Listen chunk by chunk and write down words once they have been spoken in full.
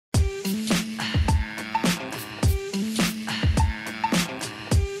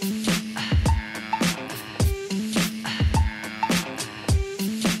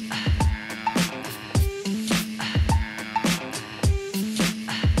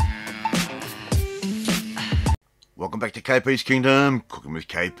Welcome back to KP's Kingdom, Cooking with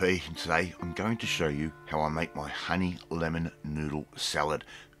KP, and today I'm going to show you how I make my honey lemon noodle salad.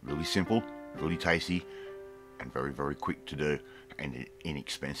 Really simple, really tasty, and very quick to do, and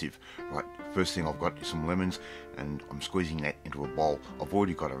inexpensive. Right, first thing I've got is some lemons, and I'm squeezing that into a bowl. I've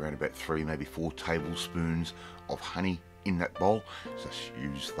already got around about 3, maybe 4 tablespoons of honey in that bowl. Just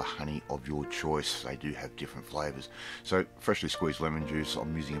use the honey of your choice. They do have different flavors. So freshly squeezed lemon juice,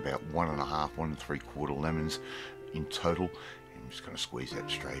 I'm using about 1 3/4 lemons in total. I'm just going to squeeze that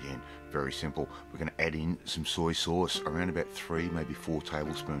straight in. Very simple. We're going to add in some soy sauce, around about 3, maybe 4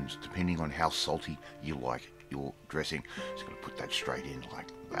 tablespoons, depending on how salty you like your dressing. Just going to put that straight in like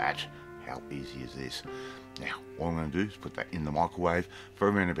that. How easy is this? Now, all I'm going to do is put that in the microwave for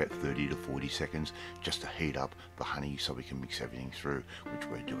around about 30 to 40 seconds, just to heat up the honey so we can mix everything through, which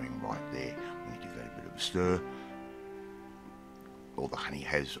we're doing right there. I'm going to give that a bit of a stir. All the honey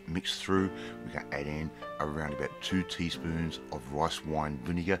has mixed through. We're going to add in around about 2 teaspoons of rice wine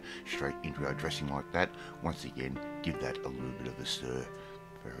vinegar straight into our dressing like that. Once again, give that a little bit of a stir.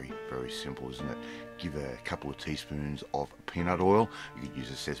 Very simple, isn't it? Give a couple of teaspoons of peanut oil. You could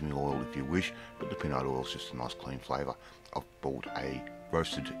use a sesame oil if you wish, but the peanut oil is just a nice clean flavour. I've bought a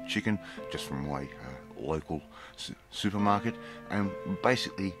roasted chicken just from my local supermarket, and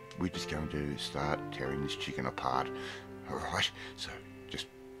basically we're just going to start tearing this chicken apart. Alright, so just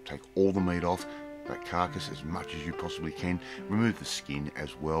take all the meat off that carcass as much as you possibly can. Remove the skin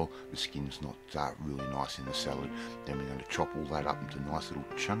as well. The skin's not really nice in the salad. Then we're going to chop all that up into nice little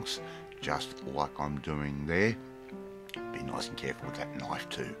chunks, just like I'm doing there. Be nice and careful with that knife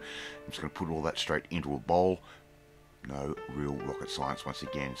too. I'm just going to put all that straight into a bowl. No real rocket science once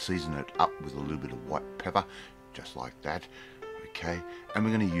again. Season it up with a little bit of white pepper, just like that. Okay, and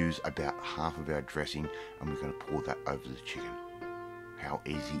we're going to use about half of our dressing, and we're going to pour that over the chicken. How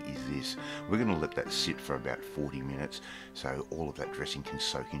easy is this? We're going to let that sit for about 40 minutes so all of that dressing can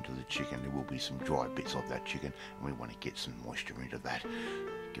soak into the chicken. There will be some dry bits of that chicken, and we want to get some moisture into that.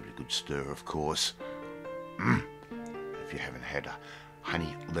 Give it a good stir, of course. If you haven't had a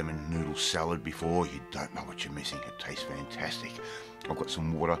honey lemon noodle salad before, you don't know what you're missing. It tastes fantastic. I've got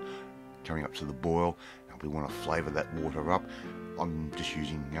some water coming up to the boil, and we want to flavour that water up. I'm just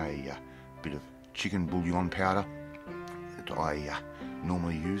using a bit of chicken bouillon powder that I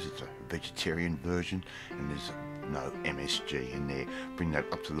normally use. It's a vegetarian version, and there's no MSG in there. Bring that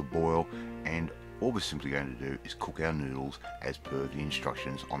up to the boil, and all we're simply going to do is cook our noodles as per the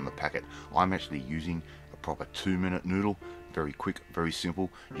instructions on the packet. I'm actually using a proper 2-minute noodle. Very quick, very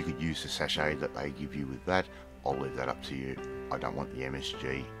simple. You could use the sachet that they give you with that. I'll leave that up to you. I don't want the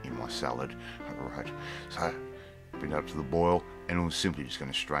MSG in my salad. Alright, so bring that up to the boil, and we're simply just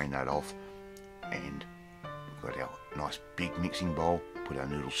going to strain that off. And we've got our nice big mixing bowl. Put our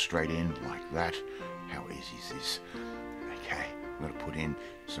noodles straight in like that. How easy is this? Okay, I'm going to put in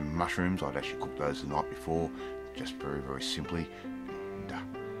some mushrooms. I'd actually cooked those the night before, just very simply. And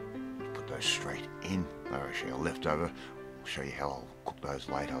put those straight in. They're actually a leftover. I'll show you how I'll cook those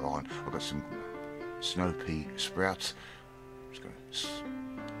later on. I've got some snow pea sprouts. I'm just going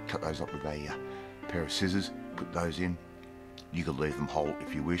to cut those up with a pair of scissors. Put those in. You could leave them whole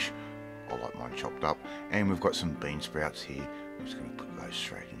if you wish. I like mine chopped up. And we've got some bean sprouts here. I'm just going to put those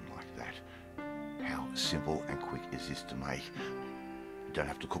straight in like that. How simple and quick is this to make? You don't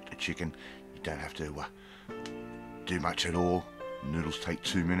have to cook the chicken. You don't have to do much at all. Noodles take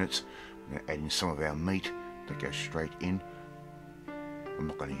 2 minutes. We're going to add in some of our meat that goes straight in. I'm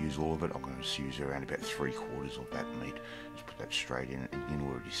not going to use all of it. I'm going to just use around about 3/4 of that meat. Just put that straight in, and you can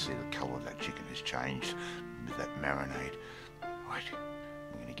already see the colour of that chicken has changed with that marinade. Right,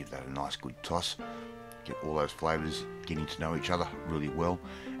 I'm going to give that a nice good toss. Get all those flavours getting to know each other really well,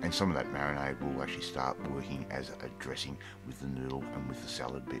 and some of that marinade will actually start working as a dressing with the noodle and with the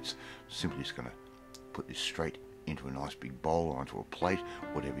salad bits. Simply just going to put this straight into a nice big bowl or onto a plate,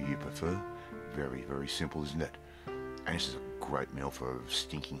 whatever you prefer. Very simple, isn't it? And this is a great meal for a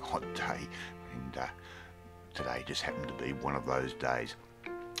stinking hot day, and today just happened to be one of those days.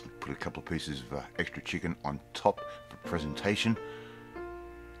 Put a couple of pieces of extra chicken on top for presentation,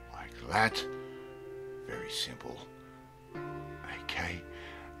 like that. Very simple. Okay,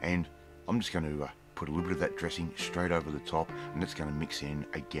 and I'm just going to put a little bit of that dressing straight over the top, and it's going to mix in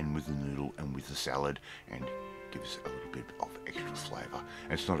again with the noodle and with the salad, and give us a little bit of extra flavour.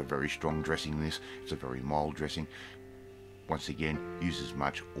 And it's not a very strong dressing, this. It's a very mild dressing. Once again, use as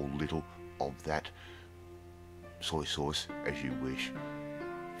much or little of that soy sauce as you wish.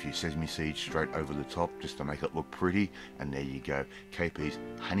 A few sesame seeds straight over the top just to make it look pretty, and there you go, KP's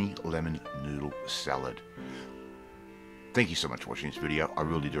honey lemon noodle salad. Thank you so much for watching this video. I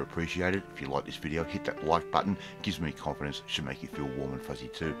really do appreciate it. If you like this video, hit that like button. It gives me confidence. It should make you feel warm and fuzzy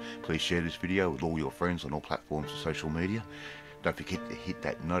too. Please share this video with all your friends on all platforms of social media. Don't forget to hit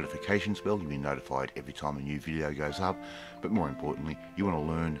that notifications bell. You'll be notified every time a new video goes up. But more importantly, you want to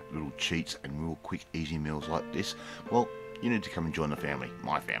learn little cheats and real quick, easy meals like this? Well, you need to come and join the family,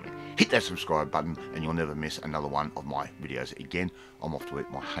 my family. Hit that subscribe button and you'll never miss another one of my videos again. I'm off to eat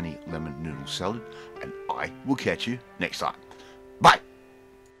my honey lemon noodle salad and I will catch you next time. Bye!